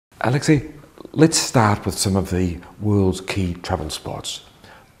Alexey, let's start with some of the world's key travel spots.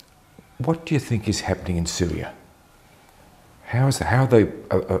 What do you think is happening in Syria? How are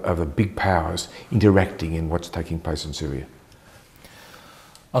the big powers interacting in what's taking place in Syria?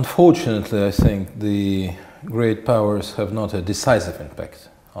 Unfortunately, I think the great powers have not a decisive impact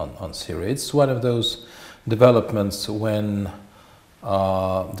on Syria. It's one of those developments when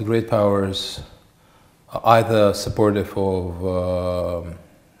the great powers are either supportive of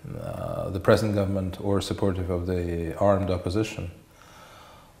the present government or supportive of the armed opposition,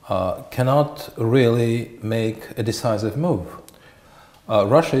 cannot really make a decisive move.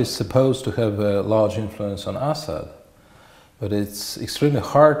 Russia is supposed to have a large influence on Assad, but it's extremely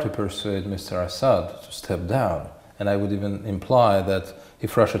hard to persuade Mr. Assad to step down. And I would even imply that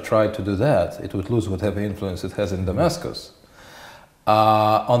if Russia tried to do that, it would lose whatever influence it has in Damascus.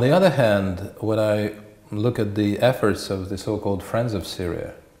 On the other hand, when I look at the efforts of the so-called Friends of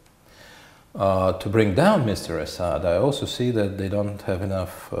Syria to bring down Mr. Assad, I also see that they don't have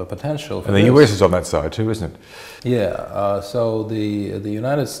enough potential for And the US is on that side too, isn't it? Yeah, so the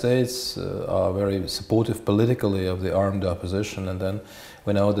United States are very supportive politically of the armed opposition, and then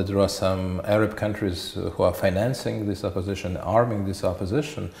we know that there are some Arab countries who are financing this opposition, arming this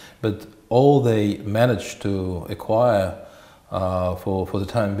opposition, but all they managed to acquire for the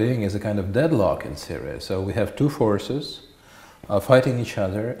time being is a kind of deadlock in Syria. So we have two forces fighting each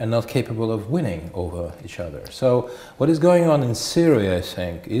other and not capable of winning over each other. So what is going on in Syria, I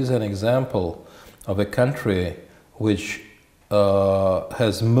think, is an example of a country which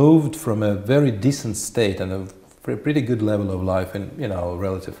has moved from a very decent state and a pretty good level of life, in,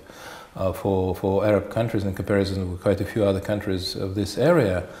 relative for Arab countries in comparison with quite a few other countries of this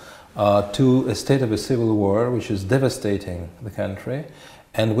area, to a state of a civil war which is devastating the country,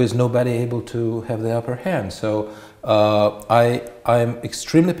 and with nobody able to have the upper hand. So I'm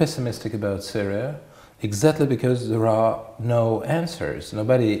extremely pessimistic about Syria, exactly because there are no answers.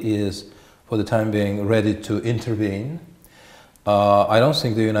 Nobody is, for the time being, ready to intervene. I don't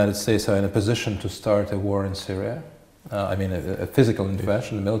think the United States are in a position to start a war in Syria. I mean, a physical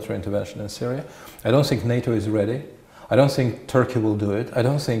intervention, a military intervention in Syria. I don't think NATO is ready. I don't think Turkey will do it. I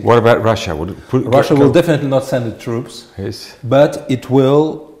don't think... What about Russia? Russia will definitely not send its troops, yes, but it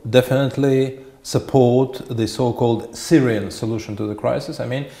will definitely support the so-called Syrian solution to the crisis. I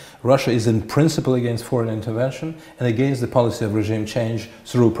mean, Russia is in principle against foreign intervention and against the policy of regime change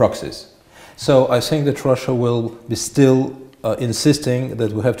through proxies. So I think that Russia will be still insisting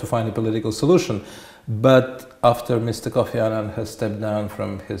that we have to find a political solution. But after Mr. Kofi Annan has stepped down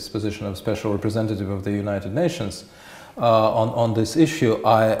from his position of special representative of the United Nations, on this issue,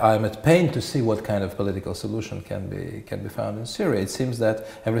 I'm at pain to see what kind of political solution can be found in Syria. It seems that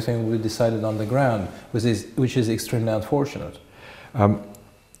everything will be decided on the ground, which is extremely unfortunate.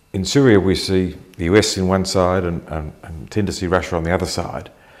 In Syria, we see the US in one side and tend to see Russia on the other side.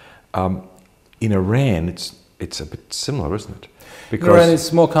 In Iran, it's a bit similar, isn't it? Because in Iran,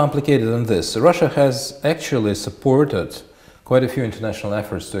 it's more complicated than this. Russia has actually supported quite a few international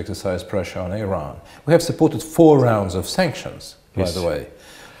efforts to exercise pressure on Iran. We have supported 4 rounds of sanctions, by the way,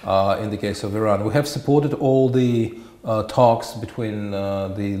 in the case of Iran. We have supported all the talks between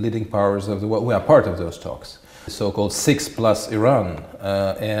the leading powers of the world. We are part of those talks, the so-called 6+ Iran.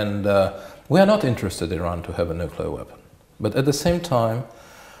 And we are not interested in Iran to have a nuclear weapon. But at the same time,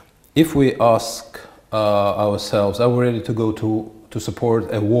 if we ask ourselves, are we ready to go to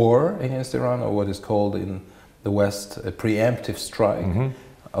support a war against Iran, or what is called in the West a preemptive strike?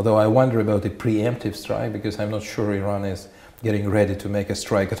 Although I wonder about the preemptive strike, because I'm not sure Iran is getting ready to make a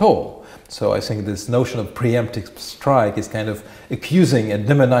strike at all. So I think this notion of preemptive strike is kind of accusing and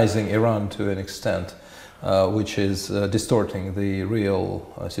demonizing Iran to an extent which is distorting the real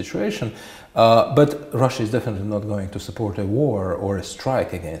situation. But Russia is definitely not going to support a war or a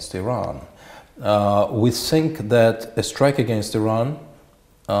strike against Iran. We think that a strike against Iran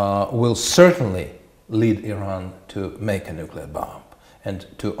will certainly lead Iran to make a nuclear bomb and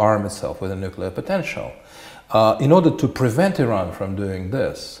to arm itself with a nuclear potential. In order to prevent Iran from doing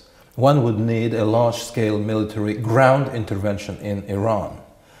this, one would need a large-scale military ground intervention in Iran,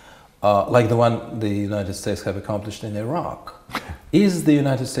 like the one the United States have accomplished in Iraq. Is the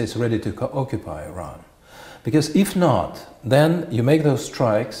United States ready to occupy Iran? Because if not, then you make those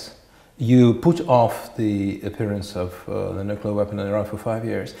strikes, you put off the appearance of the nuclear weapon in Iran for 5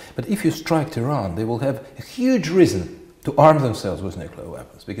 years. But if you strike Iran, they will have a huge reason to arm themselves with nuclear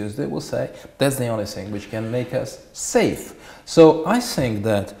weapons, because they will say that's the only thing which can make us safe. So I think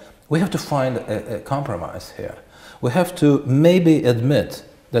that we have to find a compromise here. We have to maybe admit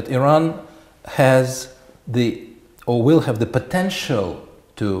that Iran has or will have the potential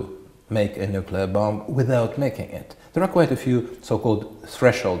to make a nuclear bomb without making it. There are quite a few so-called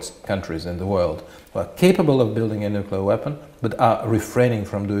thresholds countries in the world who are capable of building a nuclear weapon, but are refraining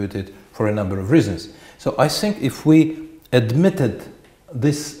from doing it for a number of reasons. So I think if we admitted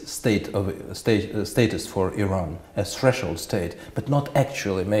this status for Iran as threshold state, but not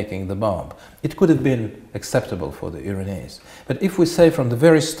actually making the bomb, it could have been acceptable for the Iranians. But if we say from the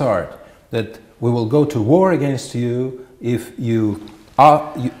very start that we will go to war against you if you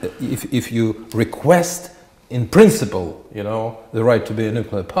request in principle, you know, the right to be a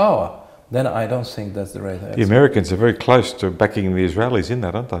nuclear power, then I don't think that's the right answer. The Americans are very close to backing the Israelis in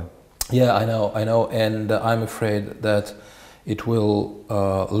that, aren't they? Yeah, I know, and I'm afraid that it will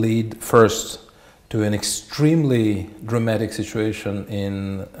lead first to an extremely dramatic situation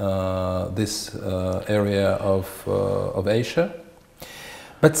in this area of Asia.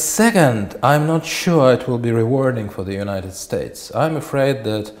 But second, I'm not sure it will be rewarding for the United States. I'm afraid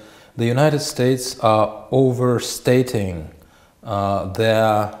that the United States are overstating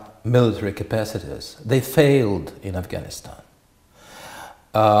their military capacities. They failed in Afghanistan.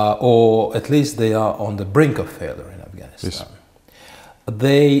 Or at least they are on the brink of failure in Afghanistan. Yes.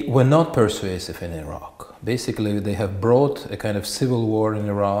 They were not persuasive in Iraq. Basically, they have brought a kind of civil war in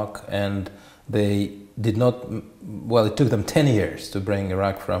Iraq, and they did not, well, it took them 10 years to bring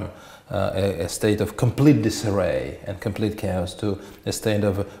Iraq from a state of complete disarray and complete chaos to a state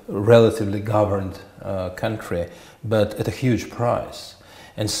of a relatively governed country, but at a huge price.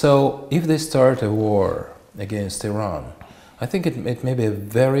 And so, if they start a war against Iran, I think it may be a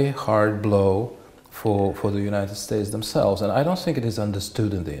very hard blow for the United States themselves, and I don't think it is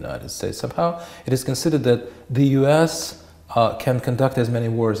understood in the United States. Somehow it is considered that the US can conduct as many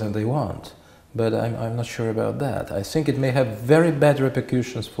wars as they want, but I'm not sure about that. I think it may have very bad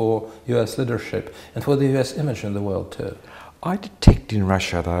repercussions for US leadership and for the US image in the world too. I detect in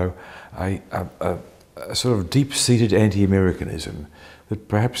Russia, though, a sort of deep-seated anti-Americanism that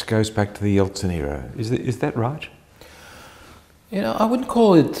perhaps goes back to the Yeltsin era. Is that right? You know, I wouldn't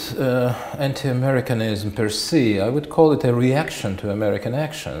call it anti-Americanism per se. I would call it a reaction to American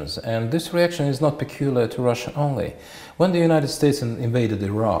actions. And this reaction is not peculiar to Russia only. When the United States invaded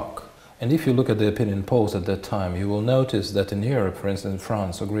Iraq, and if you look at the opinion polls at that time, you will notice that in Europe, for instance,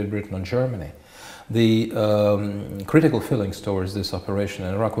 France or Great Britain or Germany, the critical feelings towards this operation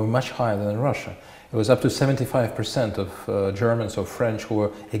in Iraq were much higher than in Russia. It was up to 75% of Germans or French who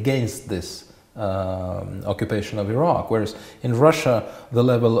were against this occupation of Iraq, whereas in Russia the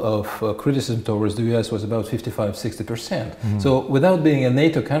level of criticism towards the US was about 55–60%. So without being a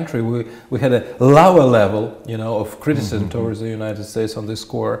NATO country, we had a lower level, you know, of criticism towards the United States on this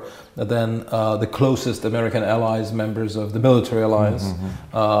score than the closest American allies, members of the military alliance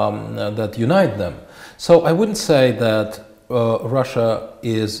that unite them. So I wouldn't say that Russia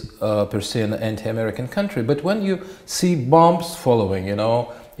is per se an anti-American country, but when you see bombs following, you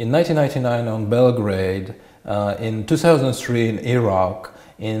know, in 1999 on Belgrade, in 2003 in Iraq,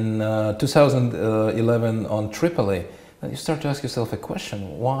 in 2011 on Tripoli, then you start to ask yourself a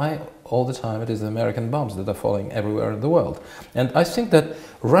question: why all the time it is the American bombs that are falling everywhere in the world? And I think that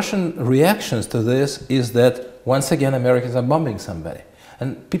Russian reactions to this is that once again Americans are bombing somebody.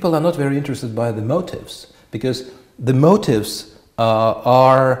 And people are not very interested by the motives, because the motives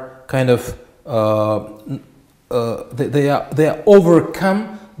are kind of, they are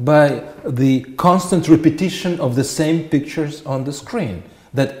overcome by the constant repetition of the same pictures on the screen,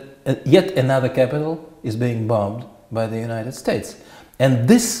 that yet another capital is being bombed by the United States. And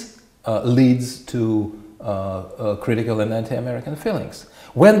this leads to critical and anti-American feelings.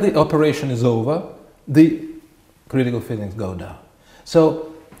 When the operation is over, the critical feelings go down.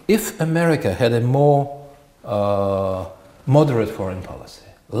 So if America had a more moderate foreign policy,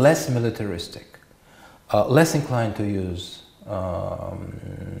 less militaristic, less inclined to use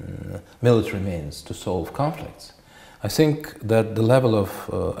military means to solve conflicts, I think that the level of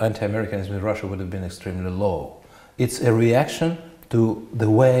anti-Americanism in Russia would have been extremely low. It's a reaction to the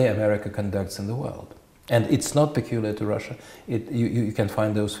way America conducts in the world. And it's not peculiar to Russia. You can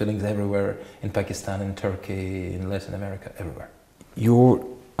find those feelings everywhere, in Pakistan, in Turkey, in Latin America, everywhere. You're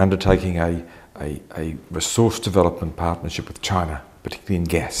undertaking a resource development partnership with China, particularly in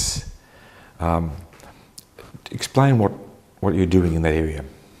gas. Explain what you're doing in that area,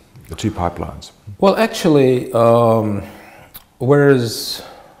 the two pipelines. Well, actually, whereas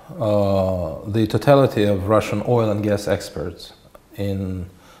the totality of Russian oil and gas experts in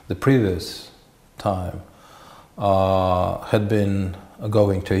the previous time had been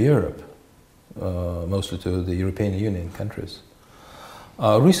going to Europe, mostly to the European Union countries.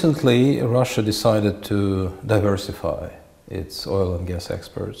 Recently, Russia decided to diversify its oil and gas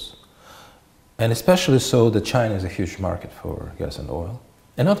exports. And especially so that China is a huge market for gas and oil.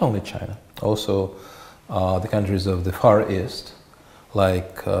 And not only China, also the countries of the Far East,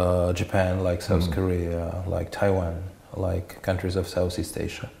 like Japan, like South Korea, like Taiwan, like countries of Southeast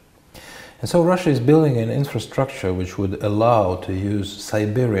Asia. And so Russia is building an infrastructure which would allow to use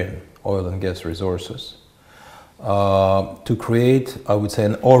Siberian oil and gas resources to create, I would say,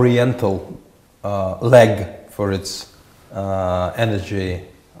 an oriental leg for its energy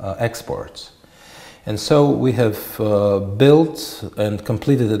exports. And so we have built and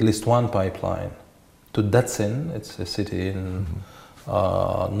completed at least one pipeline to Datsun. It's a city in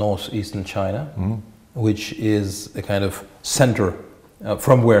northeastern China, which is a kind of center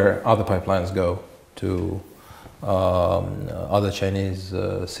from where other pipelines go to other Chinese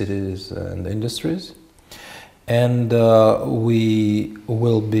cities and industries. And we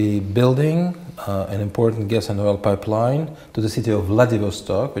will be building an important gas and oil pipeline to the city of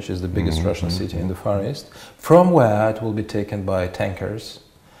Vladivostok, which is the biggest Russian city in the Far East, from where it will be taken by tankers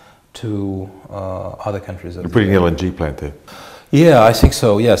to other countries. You're putting an LNG plant there? Yeah, I think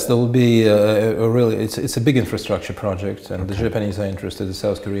so. Yes, there will be a really. It's a big infrastructure project, and the Japanese are interested, the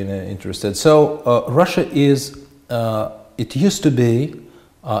South Koreans are interested. So Russia is. It used to be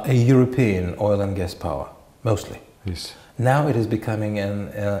a European oil and gas power, mostly. Yes. Now it is becoming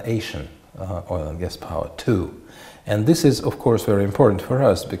an Asian oil and gas power too, and this is, of course, very important for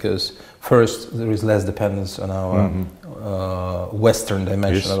us because first there is less dependence on our Western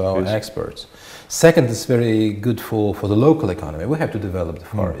dimension of our exports. Second, it's very good for the local economy. We have to develop the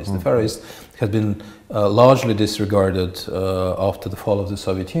Far East. The Far East has been largely disregarded after the fall of the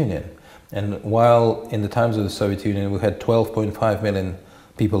Soviet Union. And while in the times of the Soviet Union we had 12.5 million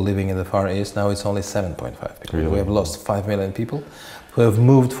people living in the Far East, now it's only 7.5 million. Really? We have lost 5 million people who have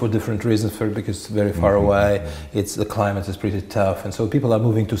moved for different reasons, because it's very far away, the climate is pretty tough, and so people are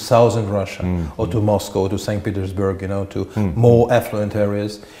moving to southern Russia or to Moscow, to St. Petersburg, you know, to more affluent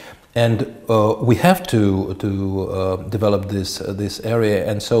areas. And we have to develop this area,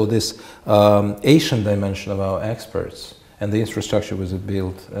 and so this Asian dimension of our exports and the infrastructure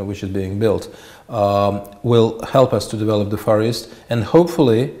which is being built will help us to develop the Far East, and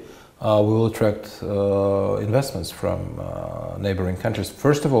hopefully we will attract investments from neighboring countries,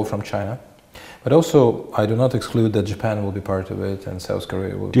 first of all from China, but also I do not exclude that Japan will be part of it and South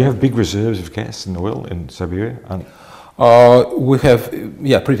Korea will. Do you have big reserves of gas and oil in Siberia? We have,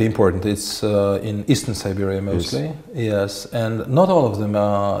 pretty important. It's in eastern Siberia mostly, yes, and not all of them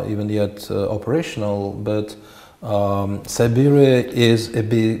are even yet operational, but Siberia is a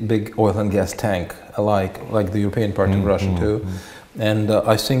big oil and gas tank, like the European part of Russia too. And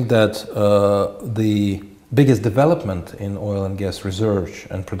I think that the biggest development in oil and gas research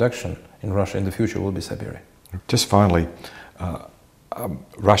and production in Russia in the future will be Siberia. Just finally,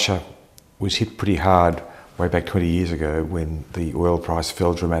 Russia was hit pretty hard way back 20 years ago when the oil price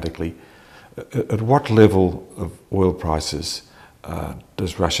fell dramatically. At what level of oil prices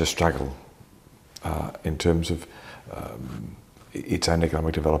does Russia struggle in terms of its own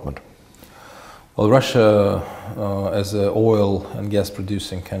economic development? Well, Russia, as an oil and gas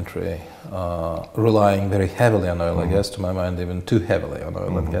producing country, relying very heavily on oil and gas, to my mind even too heavily on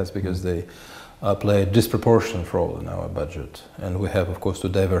oil and gas, because they play a disproportionate role in our budget, and we have, of course, to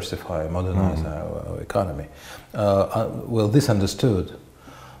diversify, modernize our economy. Well, this understood.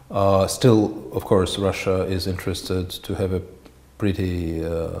 Still, of course, Russia is interested to have a pretty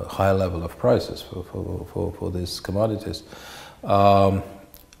high level of prices for these commodities.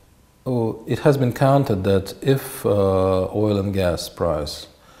 It has been counted that if oil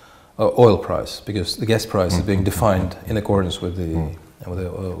price, because the gas price is being defined in accordance with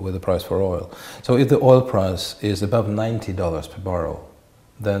the price for oil. So if the oil price is above $90 per barrel,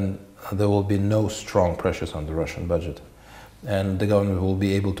 then there will be no strong pressures on the Russian budget, and the government will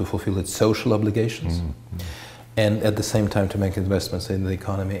be able to fulfill its social obligations, and at the same time to make investments in the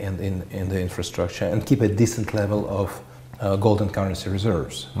economy and in the infrastructure, and keep a decent level of golden currency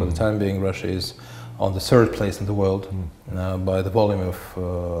reserves. For the time being, Russia is on the third place in the world by the volume of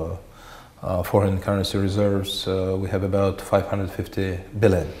foreign currency reserves. We have about 550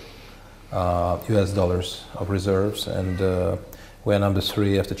 billion US dollars of reserves, and we are number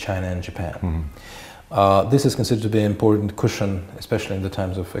 3 after China and Japan. This is considered to be an important cushion, especially in the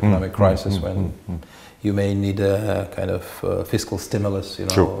times of economic crisis, when you may need a kind of fiscal stimulus, you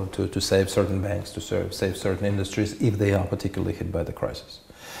know, to save certain banks, to save certain industries if they are particularly hit by the crisis.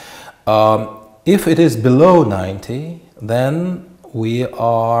 If it is below 90, then we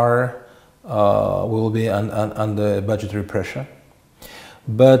will be under budgetary pressure.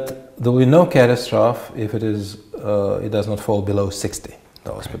 But there will be no catastrophe if it does not fall below $60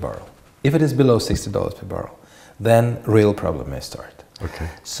 per barrel. If it is below $60 per barrel, then real problem may start. Okay.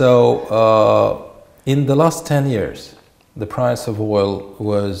 So in the last 10 years, the price of oil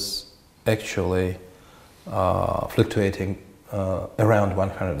was actually fluctuating around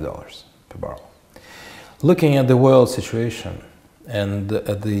 $100 per barrel. Looking at the world situation and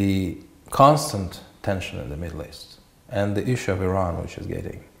at the constant tension in the Middle East and the issue of Iran, which is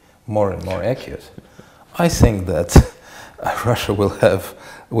getting more and more acute, I think that Russia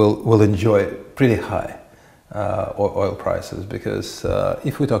will enjoy pretty high oil prices, because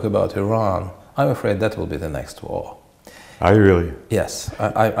if we talk about Iran, I'm afraid that will be the next war. Are you really? Yes,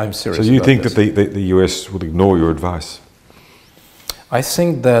 I'm serious. So you about think this. that the US will ignore your advice? I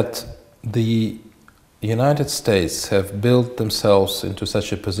think that the United States have built themselves into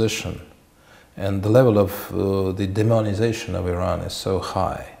such a position, and the level of the demonization of Iran is so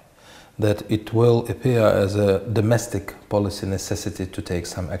high that it will appear as a domestic policy necessity to take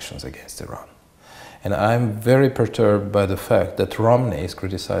some actions against Iran. And I'm very perturbed by the fact that Romney is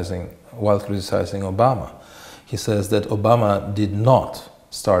while criticizing Obama, he says that Obama did not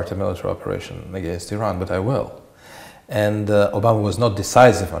start a military operation against Iran, but I will. And Obama was not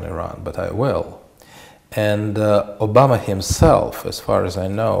decisive on Iran, but I will. And Obama himself, as far as I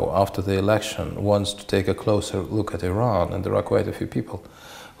know, after the election, wants to take a closer look at Iran, and there are quite a few people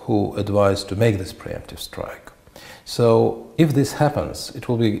who advise to make this preemptive strike. So if this happens, it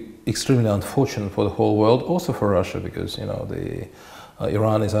will be extremely unfortunate for the whole world, also for Russia, because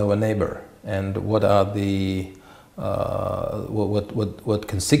Iran is our neighbor, and what are the what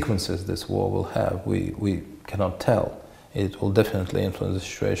consequences this war will have, we cannot tell. It will definitely influence the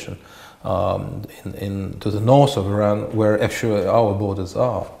situation to the north of Iran, where actually our borders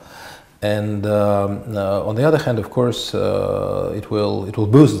are. And on the other hand, of course, it will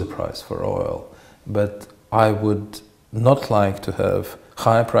boost the price for oil. But I would not like to have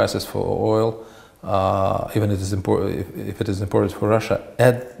higher prices for oil, even if it is important for Russia,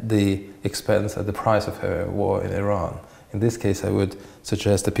 at the expense, at the price of a war in Iran. In this case, I would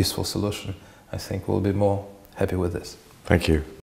suggest a peaceful solution. I think we'll be more happy with this. Thank you.